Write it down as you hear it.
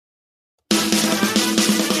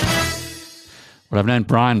Well, I've known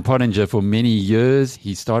Brian Pottinger for many years.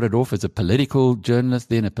 He started off as a political journalist,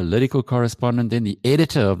 then a political correspondent, then the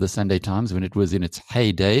editor of the Sunday Times when it was in its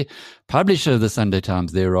heyday, publisher of the Sunday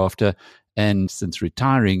Times thereafter, and since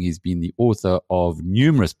retiring, he's been the author of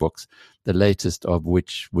numerous books, the latest of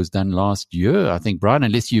which was done last year, I think, Brian,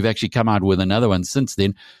 unless you've actually come out with another one since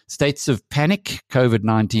then, States of Panic,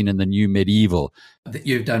 COVID-19 and the New Medieval.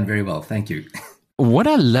 You've done very well. Thank you. What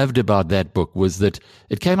I loved about that book was that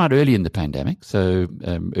it came out early in the pandemic, so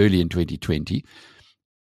early in 2020.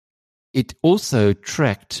 It also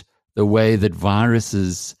tracked the way that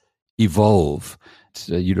viruses evolve.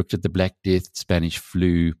 So you looked at the Black Death, Spanish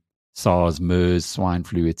flu, SARS, MERS, swine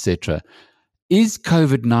flu, etc. Is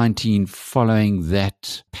COVID-19 following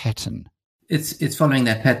that pattern? It's following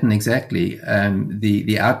that pattern exactly.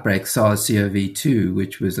 The outbreak SARS-CoV-2,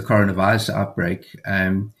 which was the coronavirus outbreak,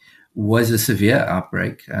 was a severe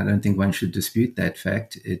outbreak. I don't think one should dispute that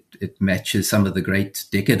fact. It matches some of the great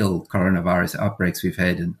decadal coronavirus outbreaks we've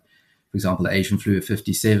had in, for example, the Asian flu of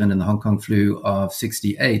 1957 and the Hong Kong flu of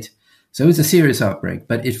 1968. So it was a serious outbreak,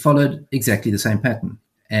 but it followed exactly the same pattern.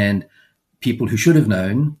 And people who should have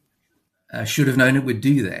known it would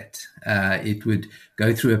do that. It would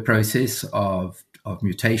go through a process of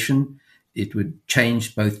mutation. It would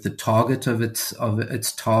change both the target of its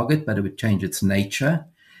target, but it would change its nature.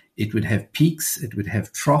 It would have peaks, it would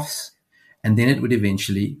have troughs, and then it would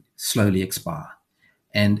eventually slowly expire.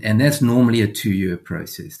 And that's normally a 2-year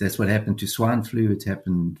process. That's what happened to swine flu. It's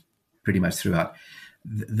happened pretty much throughout.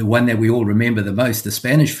 The one that we all remember the most, the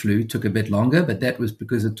Spanish flu, took a bit longer, but that was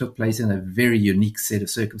because it took place in a very unique set of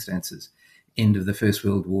circumstances. End of the First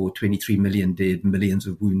World War, 23 million dead, millions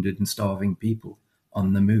of wounded and starving people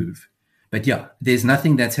on the move. But yeah, there's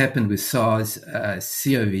nothing that's happened with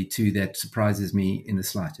SARS-CoV-2 that surprises me in the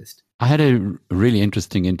slightest. I had a really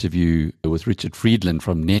interesting interview with Richard Friedland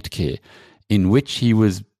from Netcare, in which he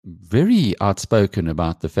was very outspoken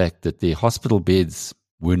about the fact that the hospital beds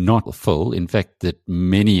were not full. In fact, that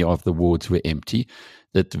many of the wards were empty,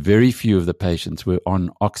 that very few of the patients were on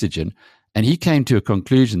oxygen. And he came to a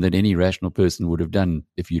conclusion that any rational person would have done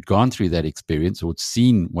if you'd gone through that experience or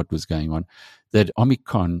seen what was going on, that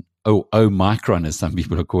Omicron, as some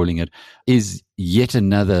people are calling it, is yet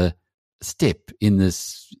another step in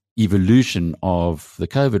this evolution of the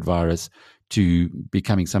COVID virus to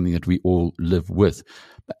becoming something that we all live with.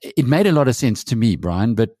 It made a lot of sense to me,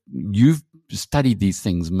 Brian, but you've studied these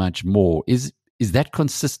things much more. Is that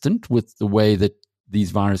consistent with the way that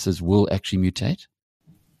these viruses will actually mutate?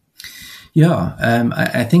 Yeah,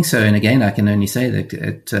 I think so. And again, I can only say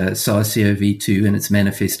that SARS-CoV-2 and its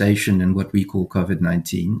manifestation in what we call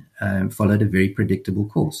COVID-19 followed a very predictable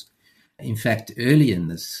course. In fact, early in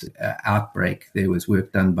this outbreak, there was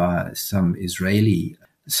work done by some Israeli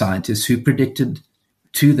scientists who predicted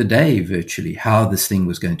to the day virtually how this thing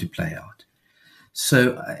was going to play out.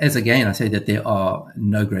 So as again, I say that there are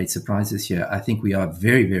no great surprises here. I think we are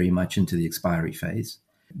very, very much into the expiry phase.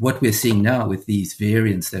 What we're seeing now with these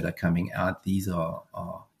variants that are coming out, these are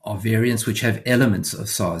variants which have elements of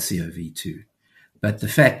SARS-CoV-2. But the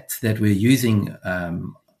fact that we're using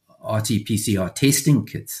RT-PCR testing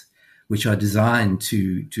kits, which are designed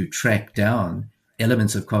to track down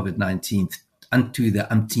elements of COVID-19 unto the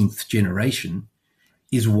umpteenth generation,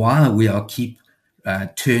 is why we are keep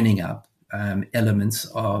turning up elements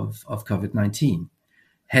of COVID-19.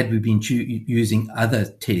 Had we been using other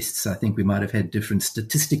tests, I think we might have had different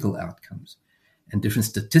statistical outcomes. And different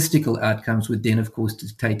statistical outcomes would then, of course,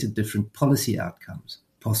 dictate different policy outcomes,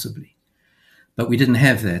 possibly. But we didn't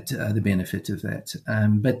have that, the benefit of that.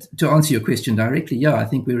 But to answer your question directly, yeah, I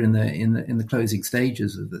think we're in the closing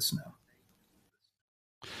stages of this now.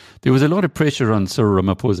 There was a lot of pressure on Cyril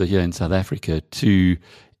Ramaphosa here in South Africa to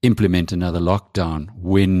implement another lockdown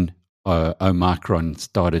when Omicron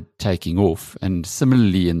started taking off, and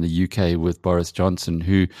similarly in the UK with Boris Johnson,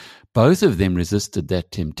 who both of them resisted that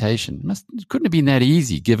temptation. It couldn't have been that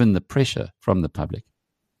easy given the pressure from the public.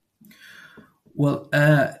 Well,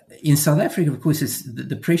 in South Africa, of course,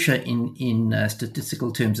 the pressure in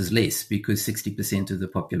statistical terms is less because 60% of the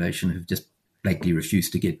population have just blatantly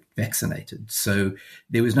refused to get vaccinated. So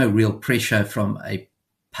there was no real pressure from a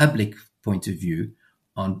public point of view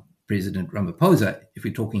on President Ramaphosa, if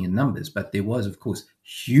we're talking in numbers, but there was, of course,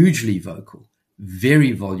 hugely vocal,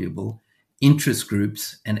 very voluble interest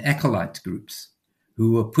groups and acolyte groups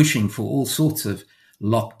who were pushing for all sorts of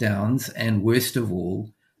lockdowns and, worst of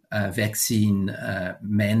all, vaccine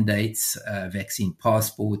mandates, vaccine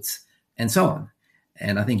passports, and so on.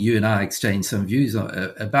 And I think you and I exchanged some views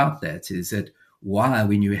about that, is that why,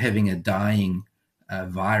 when you're having a dying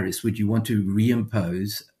virus, would you want to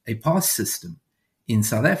reimpose a pass system in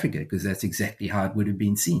South Africa, because that's exactly how it would have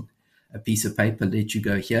been seen. A piece of paper let you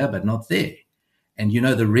go here, but not there. And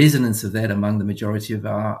the resonance of that among the majority of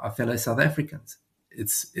our fellow South Africans.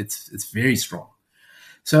 It's very strong.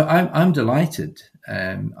 So I'm delighted.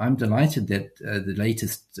 I'm delighted that the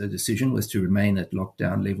latest decision was to remain at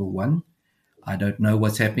lockdown level 1. I don't know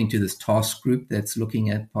what's happening to this task group that's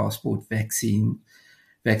looking at vaccine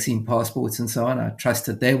passports and so on. I trust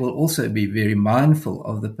that they will also be very mindful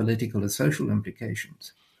of the political and social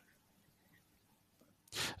implications.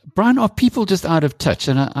 Brian, are people just out of touch?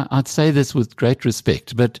 And I'd say this with great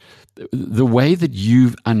respect, but the way that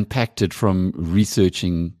you've unpacked it from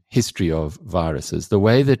researching history of viruses, the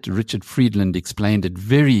way that Richard Friedland explained it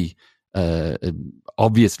very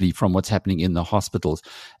obviously from what's happening in the hospitals,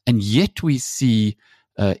 and yet we see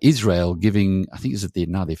Israel giving, I think, is it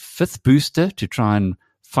now their 5th booster to try and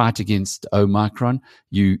fight against Omicron.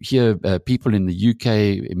 You hear people in the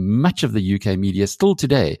UK, much of the UK media still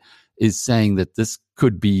today is saying that this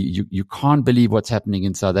could be, you can't believe what's happening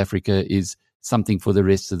in South Africa is something for the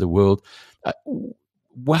rest of the world.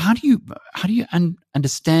 Well, how do you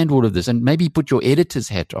understand all of this, and maybe put your editor's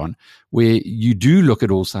hat on, where you do look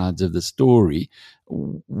at all sides of the story?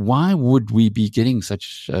 Why would we be getting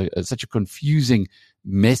such a confusing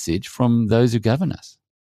message from those who govern us?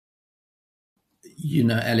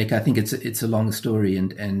 Alec, I think it's a long story,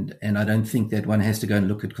 and I don't think that one has to go and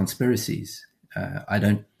look at conspiracies. I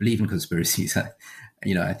don't believe in conspiracies.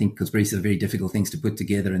 I think conspiracies are very difficult things to put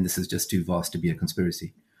together, and this is just too vast to be a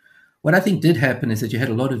conspiracy. What I think did happen is that you had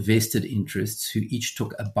a lot of vested interests who each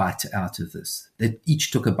took a bite out of this. They each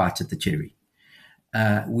took a bite at the cherry.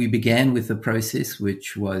 We began with a process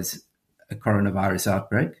which was a coronavirus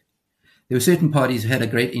outbreak. There were certain parties who had a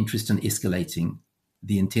great interest in escalating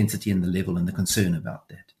the intensity and the level and the concern about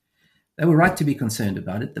that. They were right to be concerned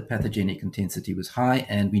about it. The pathogenic intensity was high,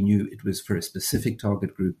 and we knew it was for a specific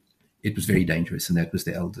target group. It was very dangerous, and that was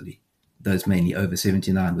the elderly, those mainly over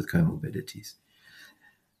 79 with comorbidities.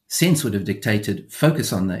 Sense would have dictated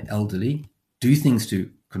focus on the elderly, do things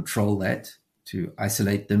to control that, to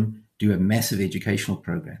isolate them, do a massive educational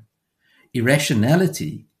program.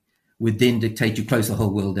 Irrationality would then dictate you close the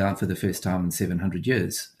whole world down for the first time in 700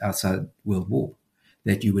 years outside World War,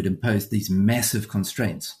 that you would impose these massive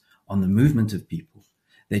constraints on the movement of people,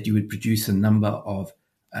 that you would produce a number of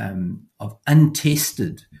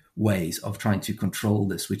untested ways of trying to control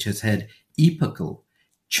this, which has had epochal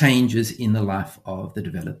changes in the life of the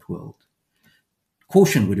developed world.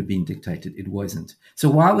 Caution would have been dictated. It wasn't. So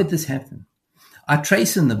why would this happen? I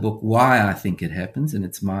trace in the book why I think it happens, and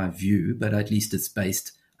it's my view, but at least it's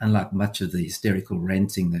based, unlike much of the hysterical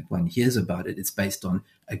ranting that one hears about it, it's based on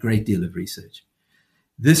a great deal of research.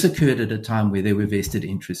 This occurred at a time where there were vested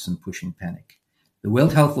interests in pushing panic. The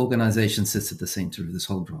World Health Organization sits at the center of this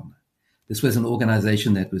whole drama. This was an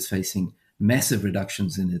organization that was facing massive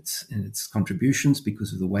reductions in its contributions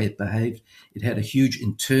because of the way it behaved. It had a huge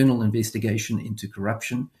internal investigation into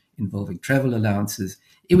corruption involving travel allowances.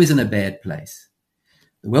 It was in a bad place.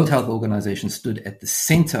 The World Health Organization stood at the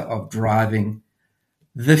center of driving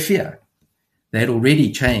the fear. They had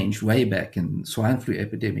already changed way back in swine flu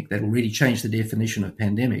epidemic. They'd already changed the definition of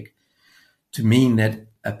pandemic to mean that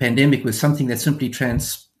a pandemic was something that simply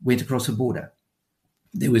went across a border.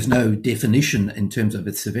 There was no definition in terms of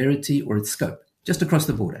its severity or its scope, just across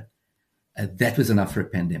the border. That was enough for a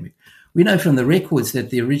pandemic. We know from the records that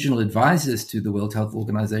the original advisors to the World Health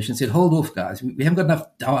Organization said, hold off, guys. We haven't got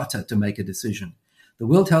enough data to make a decision. The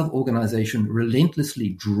World Health Organization relentlessly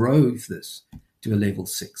drove this to a level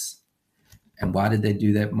 6. And why did they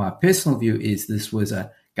do that? My personal view is this was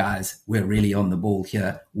guys, we're really on the ball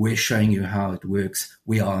here. We're showing you how it works.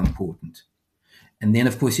 We are important. And then,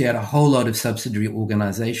 of course, you had a whole lot of subsidiary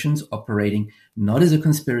organizations operating not as a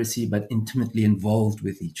conspiracy, but intimately involved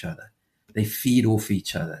with each other. They feed off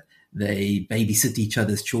each other. They babysit each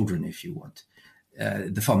other's children, if you want.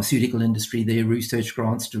 The pharmaceutical industry, their research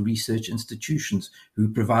grants to research institutions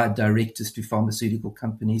who provide directors to pharmaceutical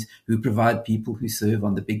companies, who provide people who serve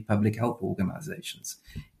on the big public health organizations.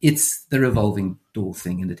 It's the revolving door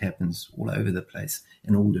thing, and it happens all over the place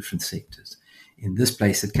in all different sectors. In this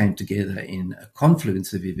place, it came together in a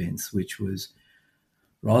confluence of events, which was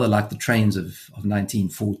rather like the trains of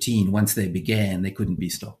 1914. Once they began, they couldn't be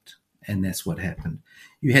stopped. And that's what happened.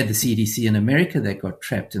 You had the CDC in America that got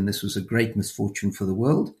trapped, and this was a great misfortune for the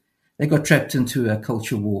world. They got trapped into a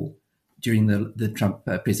culture war during the Trump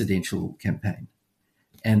presidential campaign.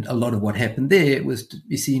 And a lot of what happened there was to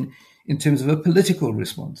be seen in terms of a political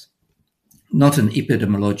response, not an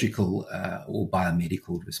epidemiological or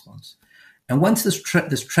biomedical response. And once this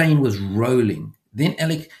train was rolling, then,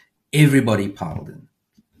 Alec, everybody piled in.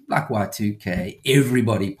 like Y2K,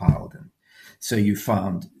 everybody piled in. So you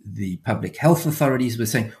found the public health authorities were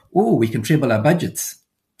saying, oh, we can treble our budgets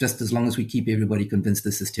just as long as we keep everybody convinced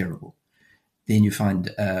this is terrible. Then you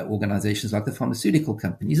find organizations like the pharmaceutical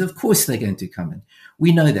companies. Of course, they're going to come in.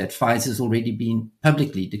 We know that Pfizer's already been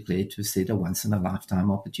publicly declared to have said a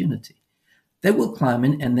once-in-a-lifetime opportunity. They will climb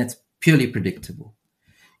in, and that's purely predictable.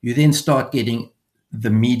 You then start getting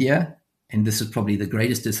the media, and this is probably the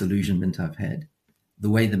greatest disillusionment I've had, the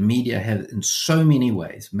way the media have, in so many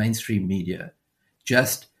ways, mainstream media,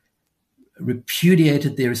 just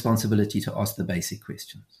repudiated their responsibility to ask the basic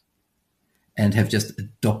questions and have just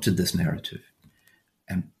adopted this narrative.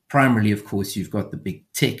 And primarily, of course, you've got the big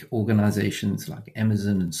tech organizations like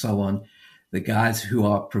Amazon and so on, the guys who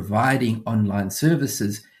are providing online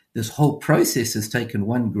services. This whole process has taken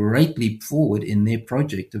one great leap forward in their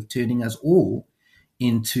project of turning us all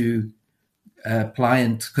into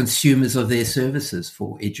pliant consumers of their services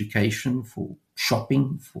for education, for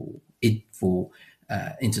shopping, for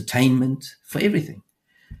entertainment, for everything.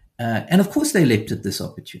 And of course, they leapt at this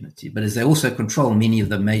opportunity. But as they also control many of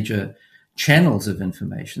the major channels of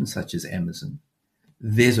information, such as Amazon,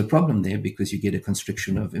 there's a problem there because you get a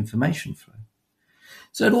constriction of information flow.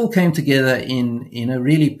 So it all came together in a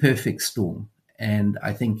really perfect storm. And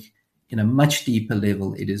I think in a much deeper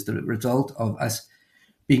level, it is the result of us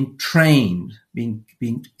being trained, being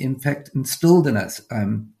in fact instilled in us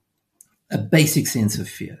a basic sense of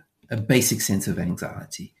fear, a basic sense of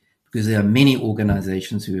anxiety, because there are many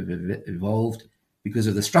organizations who have evolved because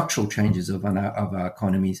of the structural changes of our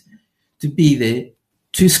economies to be there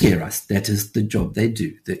to scare us. That is the job they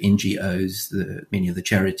do. The NGOs, many of the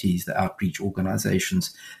charities, the outreach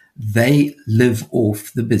organizations, they live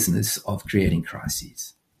off the business of creating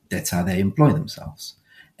crises. That's how they employ themselves.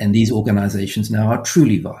 And these organizations now are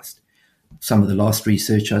truly vast. Some of the last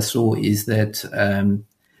research I saw is that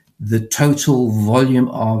the total volume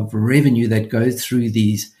of revenue that goes through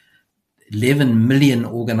these 11 million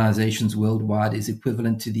organizations worldwide is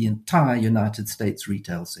equivalent to the entire United States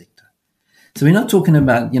retail sector. So we're not talking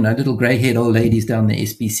about, little gray-haired old ladies down the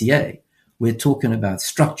SPCA. We're talking about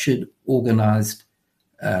structured, organized,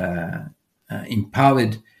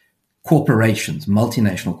 empowered corporations,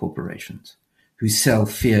 multinational corporations, who sell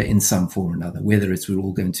fear in some form or another, whether it's we're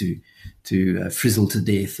all going to frizzle to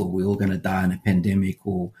death, or we're all going to die in a pandemic,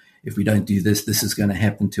 or if we don't do this, this is going to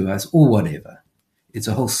happen to us, or whatever. It's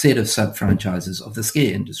a whole set of sub-franchises of the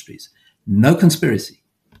scare industries. No conspiracy.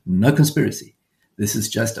 This is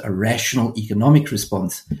just a rational economic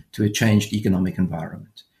response to a changed economic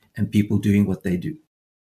environment and people doing what they do.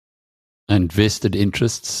 And vested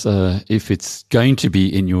interests, if it's going to be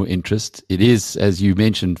in your interest, it is, as you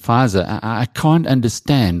mentioned, Pfizer. I can't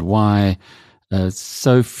understand why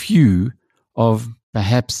so few of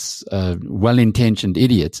perhaps well-intentioned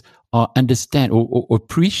idiots understand or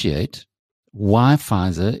appreciate why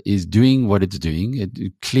Pfizer is doing what it's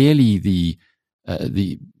doing. Clearly, the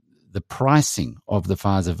pricing of the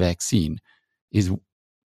Pfizer vaccine is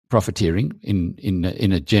profiteering in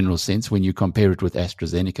a general sense. When you compare it with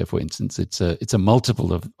AstraZeneca, for instance, it's a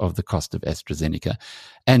multiple of the cost of AstraZeneca,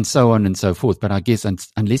 and so on and so forth. But I guess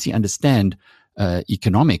unless you understand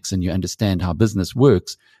economics and you understand how business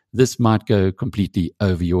works, this might go completely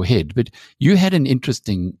over your head. But you had an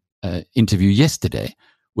interesting interview yesterday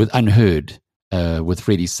with Unherd, with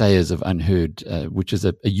Freddie Sayers of Unherd, which is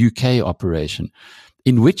a UK operation,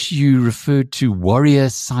 in which you referred to warrior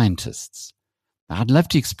scientists. I'd love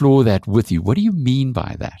to explore that with you. What do you mean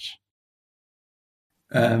by that?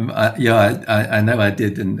 I know I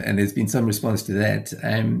did, and there's been some response to that.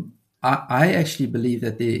 I actually believe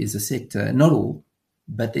that there is a sector, not all,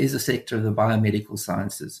 but there is a sector of the biomedical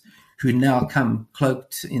sciences who now come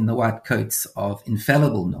cloaked in the white coats of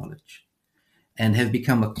infallible knowledge and have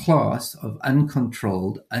become a class of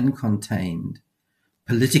uncontrolled, uncontained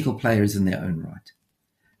political players in their own right.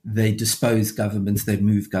 They dispose governments, they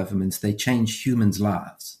move governments, they change humans'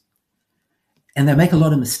 lives. And they make a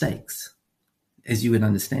lot of mistakes, as you would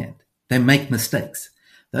understand. They make mistakes.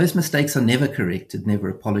 Those mistakes are never corrected, never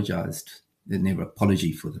apologized. There's never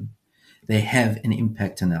apology for them. They have an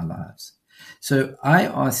impact in our lives. So I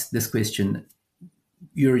ask this question.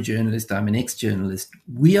 You're a journalist, I'm an ex-journalist.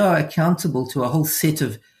 We are accountable to a whole set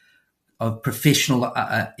of professional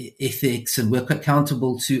ethics, and we're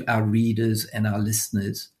accountable to our readers and our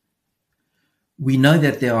listeners. We know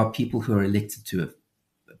that there are people who are elected to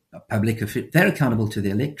a public official. They're accountable to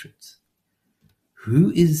their electorates.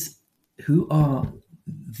 Who are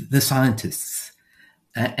the scientists?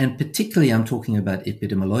 And particularly I'm talking about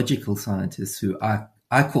epidemiological scientists who I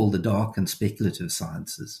call the dark and speculative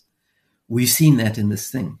sciences. We've seen that in this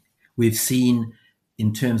thing. We've seen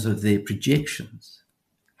in terms of their projections,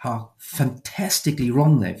 how fantastically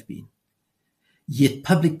wrong they've been. Yet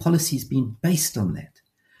public policy has been based on that.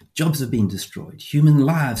 Jobs have been destroyed. Human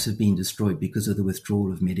lives have been destroyed because of the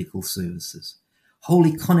withdrawal of medical services. Whole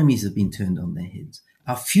economies have been turned on their heads.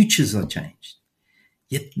 Our futures are changed.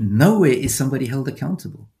 Yet nowhere is somebody held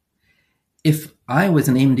accountable. If I was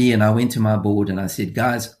an MD and I went to my board and I said,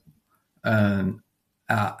 guys, our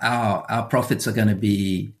profits are going to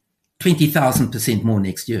be 20,000% more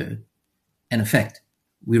next year, and in fact,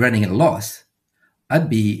 we're running at a loss, I'd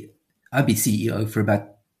be CEO for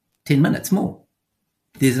about 10 minutes more.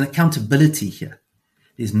 There's an accountability here.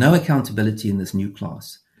 There's no accountability in this new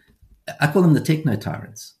class. I call them the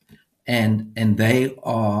techno-tyrants. And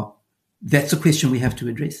that's a question we have to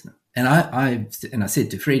address now. And I said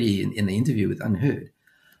to Freddie in the interview with Unherd,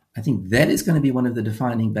 I think that is going to be one of the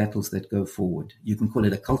defining battles that go forward. You can call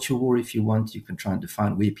it a culture war if you want. You can try and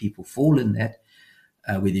define where people fall in that,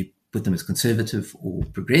 whether you put them as conservative or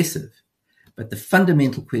progressive. But the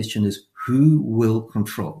fundamental question is, who will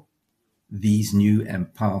control these new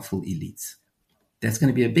and powerful elites? That's going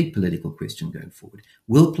to be a big political question going forward.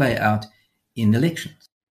 Will play out in elections.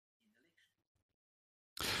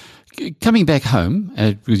 Coming back home,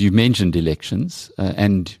 because you mentioned elections,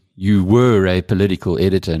 and you were a political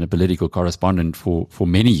editor and a political correspondent for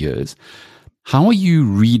many years. How are you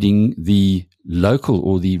reading the local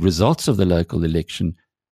or the results of the local election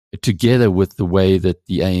together with the way that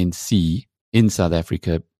the ANC in South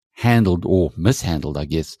Africa handled or mishandled, I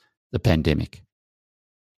guess, the pandemic?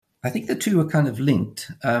 I think the two are kind of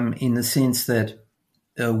linked in the sense that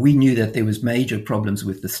we knew that there was major problems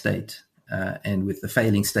with the state and with the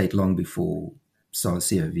failing state long before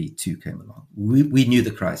SARS-CoV-2 came along. We knew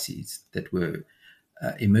the crises that were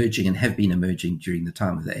emerging and have been emerging during the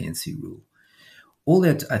time of the ANC rule. All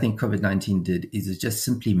that I think COVID-19 did is it just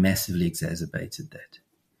simply massively exacerbated that.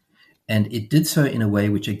 And it did so in a way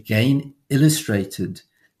which again illustrated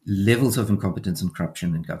levels of incompetence and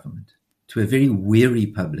corruption in government. To a very weary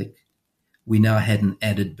public, we now had an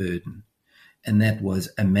added burden. And that was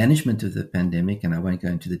a management of the pandemic, and I won't go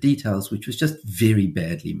into the details, which was just very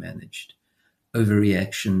badly managed.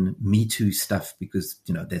 Overreaction, Me Too stuff, because,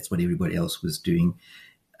 that's what everybody else was doing,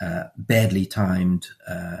 badly timed,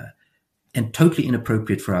 and totally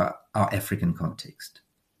inappropriate for our African context,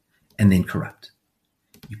 and then corrupt.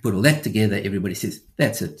 You put all that together, everybody says,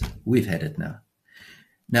 that's it, we've had it now.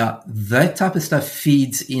 Now, that type of stuff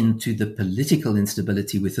feeds into the political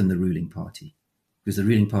instability within the ruling party, because the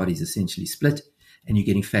ruling party is essentially split, and you're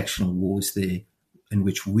getting factional wars there in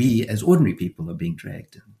which we, as ordinary people, are being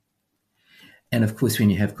dragged in. And of course, when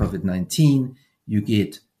you have COVID-19, you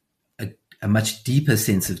get a much deeper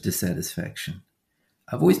sense of dissatisfaction.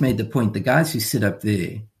 I've always made the point, the guys who sit up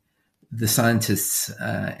there, the scientists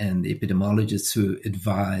and the epidemiologists who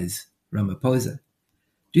advise Ramaphosa,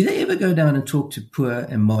 do they ever go down and talk to poor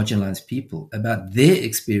and marginalized people about their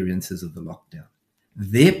experiences of the lockdown,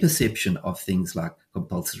 their perception of things like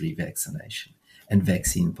compulsory vaccination and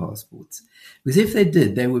vaccine passports? Because if they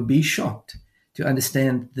did, they would be shocked to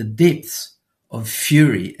understand the depths of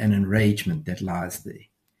fury and enragement that lies there.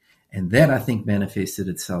 And that, I think, manifested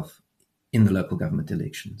itself in the local government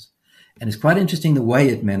elections. And it's quite interesting the way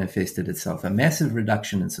it manifested itself. A massive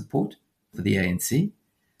reduction in support for the ANC.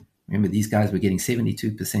 Remember, these guys were getting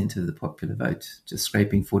 72% of the popular vote, just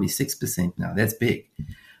scraping 46% now. That's big.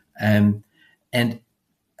 And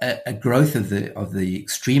a growth of the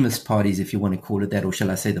extremist parties, if you want to call it that, or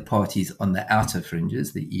shall I say the parties on the outer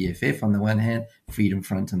fringes, the EFF on the one hand, Freedom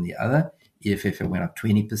Front on the other. EFF went up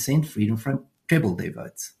 20%, Freedom Front trebled their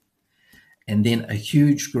votes. And then a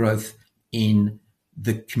huge growth in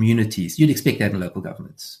the communities. You'd expect that in local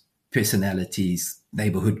governments, personalities,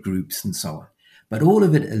 neighborhood groups, and so on. But all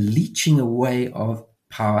of it a leeching away of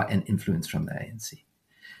power and influence from the ANC.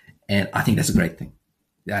 And I think that's a great thing.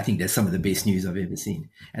 I think that's some of the best news I've ever seen.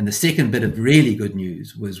 And the second bit of really good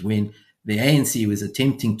news was when the ANC was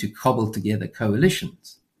attempting to cobble together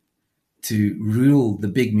coalitions to rule the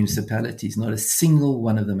big municipalities. Not a single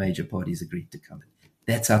one of the major parties agreed to come in.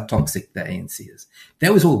 That's how toxic the ANC is.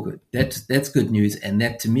 That was all good. That's good news. And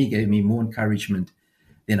that, to me, gave me more encouragement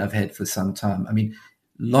than I've had for some time. I mean,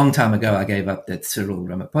 long time ago, I gave up that Cyril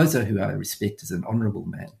Ramaphosa, who I respect as an honorable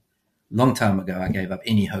man. Long time ago, I gave up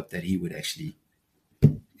any hope that he would actually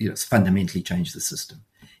fundamentally change the system.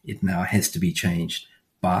 It now has to be changed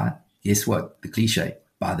by, guess what, the cliche,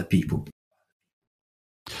 by the people.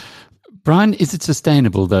 Brian, is it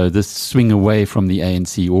sustainable, though, this swing away from the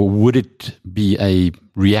ANC, or would it be a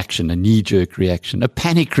reaction, a knee-jerk reaction, a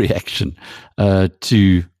panic reaction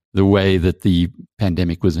to the way that the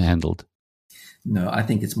pandemic was handled? No, I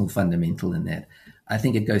think it's more fundamental than that. I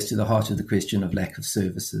think it goes to the heart of the question of lack of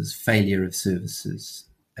services, failure of services,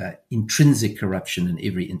 intrinsic corruption in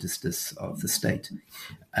every interstice of the state,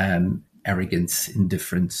 arrogance,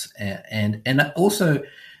 indifference, and also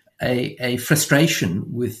a frustration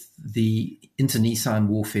with the internecine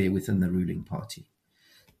warfare within the ruling party.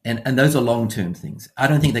 And those are long-term things. I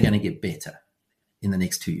don't think they're going to get better in the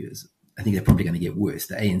next 2 years. I think they're probably going to get worse.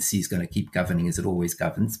 The ANC is going to keep governing as it always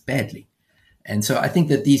governs, badly. And so I think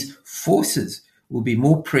that these forces will be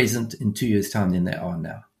more present in 2 years' time than they are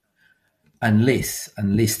now, unless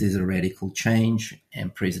there's a radical change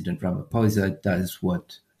and President Ramaphosa does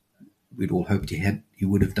what we'd all hoped he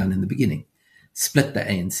would have done in the beginning: split the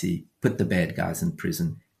ANC, put the bad guys in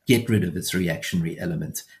prison, get rid of its reactionary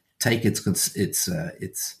elements, take its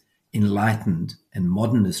enlightened and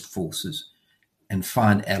modernist forces and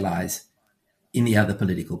find allies in the other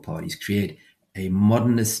political parties, create a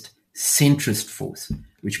modernist centrist force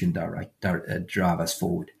which can drive us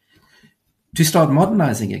forward. To start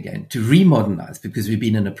modernizing again, to remodernize, because we've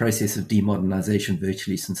been in a process of demodernization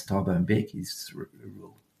virtually since Thabo Mbeki's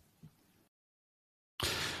rule.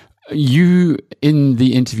 You, in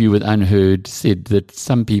the interview with Unherd, said that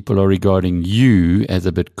some people are regarding you as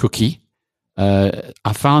a bit cookie.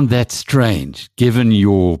 I found that strange, given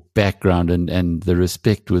your background and the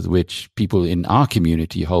respect with which people in our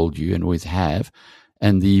community hold you and always have,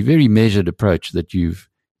 and the very measured approach that you've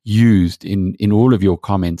used in all of your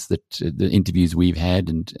comments, that the interviews we've had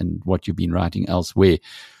and what you've been writing elsewhere.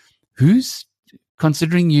 Who's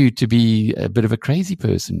considering you to be a bit of a crazy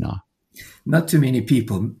person now? Not too many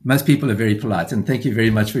people. Most people are very polite, and thank you very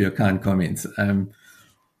much for your kind comments.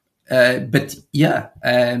 But yeah,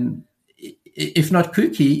 if not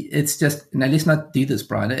kooky, it's just, now let's not do this,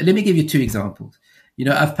 Brian. Let me give you 2 examples.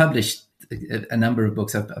 I've published a number of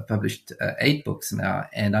books. I've published 8 books now,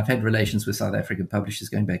 and I've had relations with South African publishers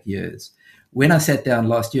going back years. When I sat down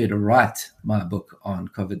last year to write my book on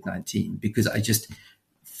COVID-19, because I just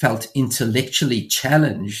felt intellectually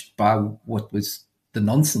challenged by what was the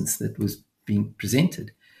nonsense that was being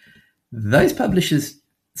presented, those publishers,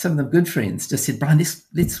 some of them good friends, just said, Brian,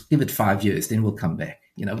 let's give it 5 years, then we'll come back.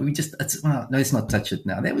 Let's not touch it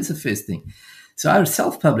now. That was the first thing. So I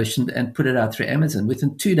self-published and put it out through Amazon.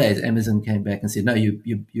 Within 2 days, Amazon came back and said, no, you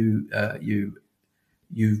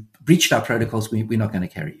breached our protocols. We're not going to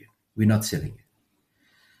carry you. We're not selling you.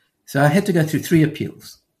 So I had to go through 3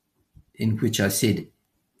 appeals in which I said,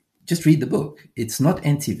 just read the book. It's not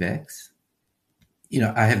anti-vax.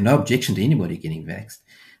 I have no objection to anybody getting vaxxed.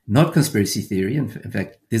 Not conspiracy theory. In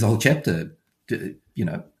fact, there's a whole chapter,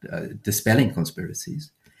 dispelling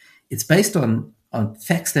conspiracies. It's based on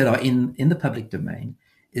facts that are in the public domain.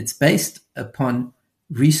 It's based upon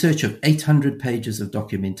research of 800 pages of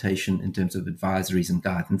documentation in terms of advisories and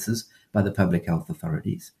guidances by the public health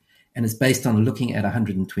authorities. And it's based on looking at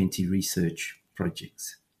 120 research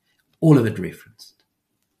projects, all of it referenced.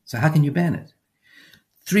 So how can you ban it?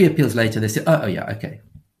 3 appeals later, they said, oh yeah, okay.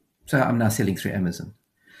 So I'm now selling through Amazon.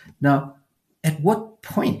 Now, at what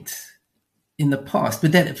point in the past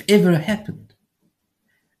would that have ever happened?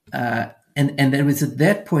 And it was at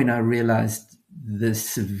that point I realized the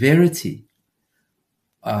severity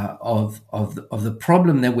of the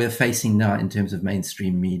problem that we're facing now in terms of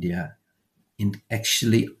mainstream media in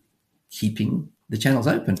actually keeping the channels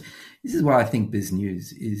open. This is why I think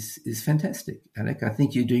Biznews is fantastic, Alec. I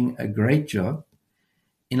think you're doing a great job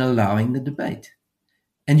in allowing the debate.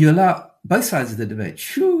 And you allow both sides of the debate.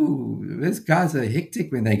 Shoo, those guys are hectic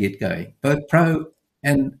when they get going, both pro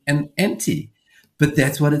and anti. But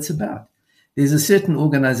that's what it's about. There's a certain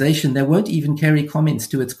organization that won't even carry comments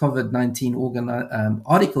to its COVID-19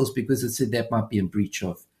 articles because it said that might be in breach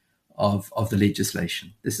of the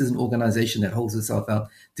legislation. This is an organization that holds itself out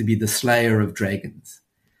to be the slayer of dragons.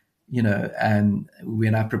 And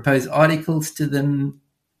when I propose articles to them,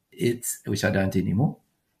 which I don't anymore,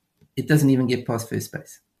 it doesn't even get past first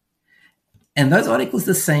base. And those articles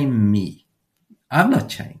the same me. I've not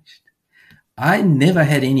changed. I never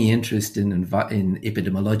had any interest in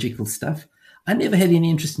epidemiological stuff. I never had any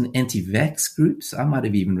interest in anti-vax groups. I might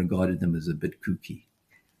have even regarded them as a bit kooky.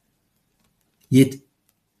 Yet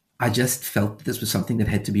I just felt this was something that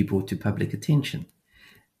had to be brought to public attention.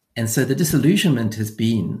 And so the disillusionment has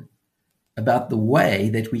been about the way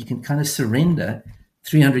that we can kind of surrender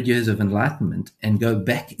 300 years of enlightenment and go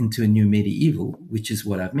back into a new medieval, which is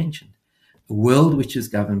what I've mentioned. A world which is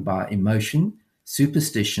governed by emotion,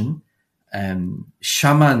 superstition,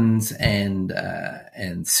 shamans and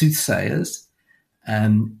soothsayers,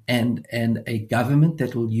 and a government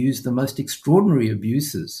that will use the most extraordinary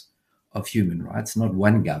abuses of human rights, not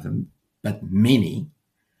one government, but many,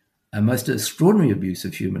 a most extraordinary abuse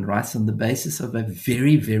of human rights on the basis of a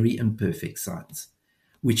very, very imperfect science,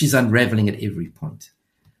 which is unraveling at every point.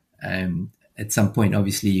 At some point,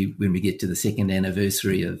 obviously, when we get to the second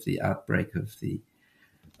anniversary of the outbreak of the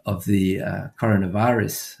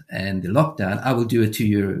coronavirus and the lockdown, I will do a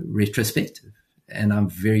 2-year retrospective. And I'm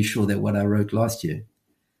very sure that what I wrote last year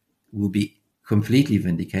will be completely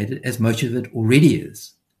vindicated, as much of it already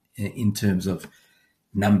is, in terms of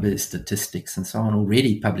numbers, statistics, and so on.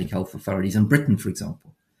 Already public health authorities in Britain, for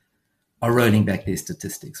example, are rolling back their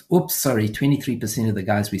statistics. 23% of the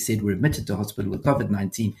guys we said were admitted to hospital with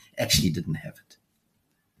COVID-19 actually didn't have it.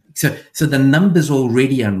 So the numbers are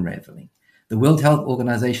already unraveling. The World Health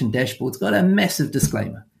Organization dashboard's got a massive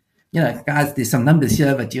disclaimer. Guys, there's some numbers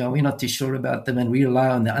here, but we're not too sure about them, and we rely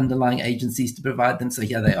on the underlying agencies to provide them. So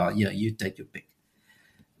here they are. You take your pick.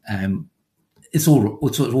 It's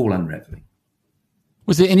all unraveling.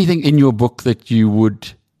 Was there anything in your book that you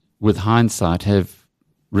would, with hindsight, have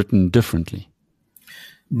written differently?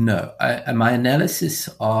 No. My analysis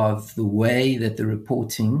of the way that the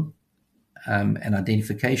reporting and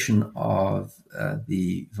identification of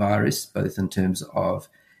the virus, both in terms of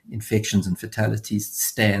infections and fatalities,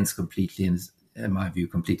 stands completely, and is, in my view,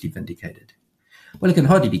 completely vindicated. Well, it can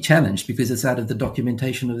hardly be challenged because it's out of the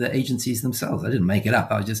documentation of the agencies themselves. I didn't make it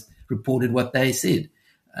up. I just reported what they said.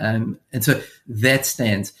 And so that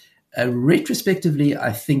stands. Retrospectively,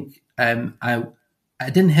 I think I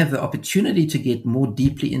didn't have the opportunity to get more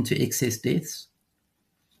deeply into excess deaths,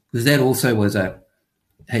 because that also was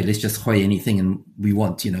hey, let's just hoy anything and we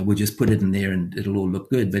want, we'll just put it in there and it'll all look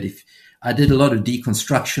good. But if I did a lot of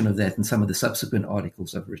deconstruction of that in some of the subsequent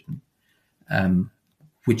articles I've written,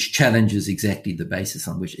 which challenges exactly the basis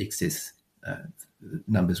on which excess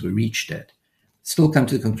numbers were reached at, still come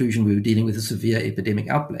to the conclusion we were dealing with a severe epidemic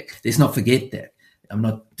outbreak. Let's not forget that. I'm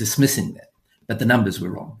not dismissing that, but the numbers were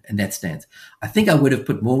wrong, and that stands. I think I would have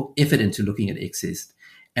put more effort into looking at excess,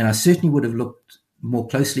 and I certainly would have looked more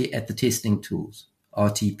closely at the testing tools,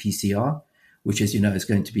 RT-PCR, which, as you know, is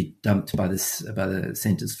going to be dumped by the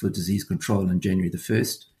Centers for Disease Control on January the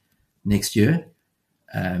 1st next year,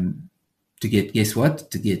 to get, guess what?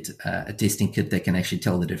 To get a testing kit that can actually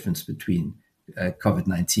tell the difference between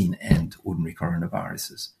COVID-19 and ordinary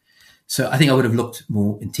coronaviruses. So I think I would have looked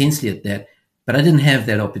more intensely at that, but I didn't have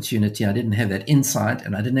that opportunity. I didn't have that insight,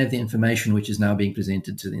 and I didn't have the information which is now being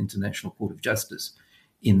presented to the International Court of Justice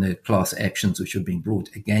in the class actions which are being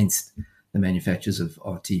brought against the manufacturers of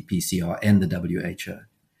RT-PCR and the WHO.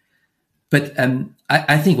 But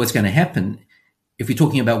I think what's going to happen, if we're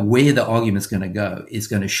talking about where the argument's going to go, is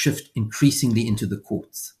going to shift increasingly into the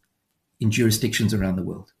courts in jurisdictions around the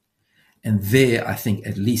world. And there, I think,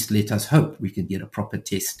 at least let us hope we can get a proper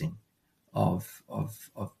testing of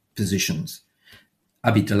positions.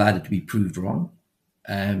 I'd be delighted to be proved wrong,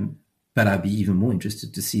 but I'd be even more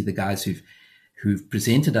interested to see the guys who've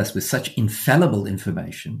presented us with such infallible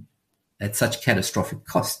information at such catastrophic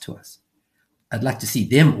cost to us. I'd like to see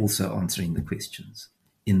them also answering the questions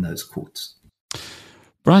in those courts.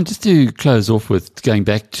 Brian, just to close off with going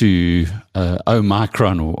back to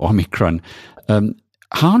Omicron or Omicron,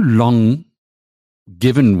 how long,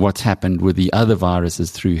 given what's happened with the other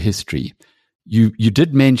viruses through history, you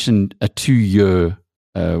did mention a 2-year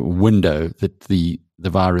window that the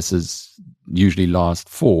viruses usually last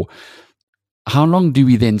for. How long do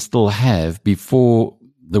we then still have before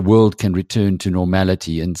the world can return to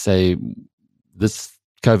normality and say this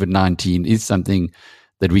COVID-19 is something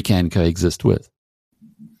that we can coexist with?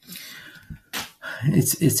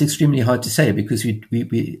 It's extremely hard to say, because we've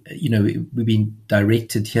been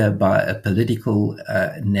directed here by a political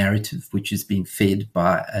narrative which is being fed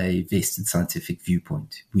by a vested scientific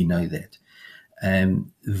viewpoint. We know that.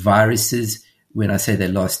 Viruses, when I say they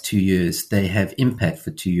last 2 years, they have impact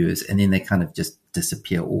for 2 years and then they kind of just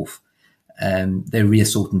disappear off. They're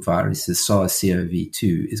reassortant viruses.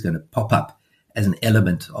 SARS-CoV-2 is going to pop up as an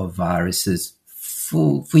element of viruses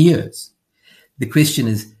for years. The question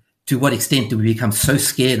is, to what extent do we become so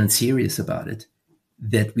scared and serious about it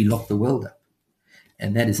that we lock the world up?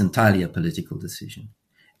 And that is entirely a political decision.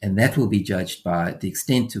 And that will be judged by the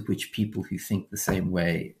extent to which people who think the same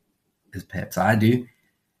way as perhaps I do,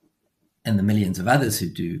 and the millions of others who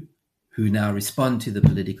do, who now respond to the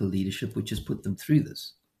political leadership which has put them through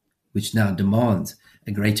this, which now demands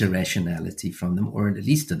a greater rationality from them, or at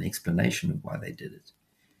least an explanation of why they did it.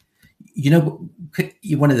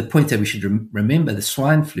 One of the points that we should remember, the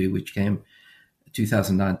swine flu, which came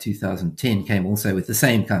 2009, 2010, came also with the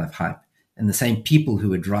same kind of hype, and the same people who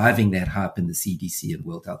were driving that hype in the CDC and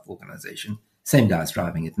World Health Organization, same guys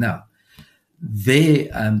driving it now. The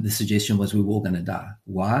suggestion was we were all going to die.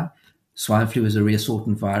 Why? Swine flu was a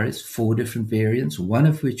reassortant virus, 4 different variants, one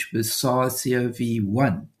of which was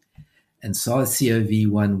SARS-CoV-1. And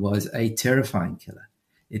SARS-CoV-1 was a terrifying killer.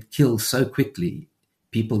 It killed so quickly,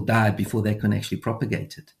 people died before they could actually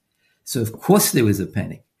propagate it. So, of course, there was a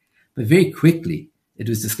panic. But very quickly, it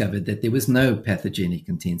was discovered that there was no pathogenic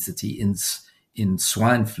intensity in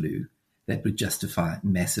swine flu that would justify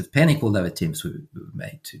massive panic, although attempts were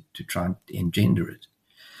made to try and engender it.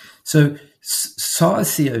 So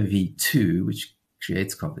SARS-CoV-2, which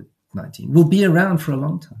creates COVID-19, will be around for a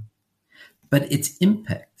long time. But its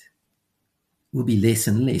impact will be less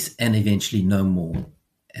and less, and eventually no more.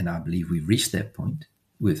 And I believe we've reached that point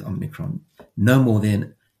with Omicron, no more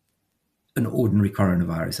than an ordinary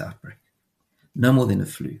coronavirus outbreak, no more than a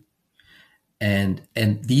flu. And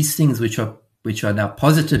these things which are now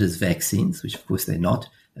posited as vaccines, which of course they're not,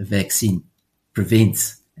 a vaccine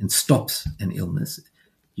prevents and stops an illness.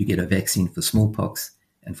 You get a vaccine for smallpox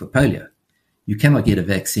and for polio. You cannot get a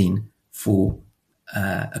vaccine for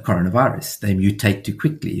a coronavirus. They mutate too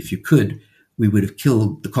quickly. If you could, we would have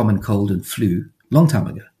killed the common cold and flu a long time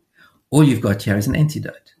ago. All you've got here is an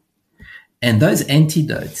antidote. And those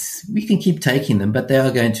antidotes, we can keep taking them, but they are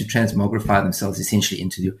going to transmogrify themselves essentially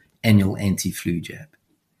into the annual anti-flu jab.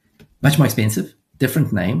 Much more expensive,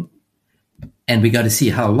 different name, and we got to see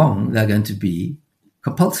how long they're going to be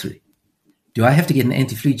compulsory. Do I have to get an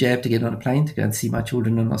anti-flu jab to get on a plane to go and see my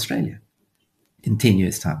children in Australia in 10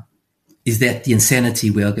 years' time? Is that the insanity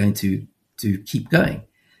we are going to keep going?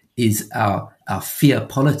 Is our fear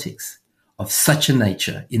politics of such a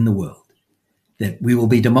nature in the world that we will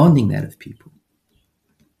be demanding that of people?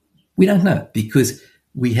 We don't know, because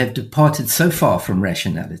we have departed so far from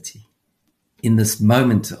rationality in this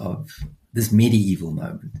moment of this medieval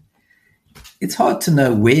moment. It's hard to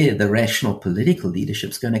know where the rational political leadership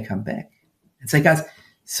is going to come back and say, guys,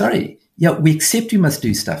 sorry, yeah, we accept you must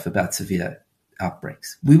do stuff about severe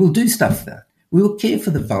outbreaks. We will do stuff there. We will care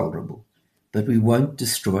for the vulnerable, but we won't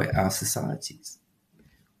destroy our societies.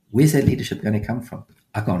 Where's that leadership going to come from?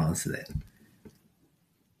 I can't answer that.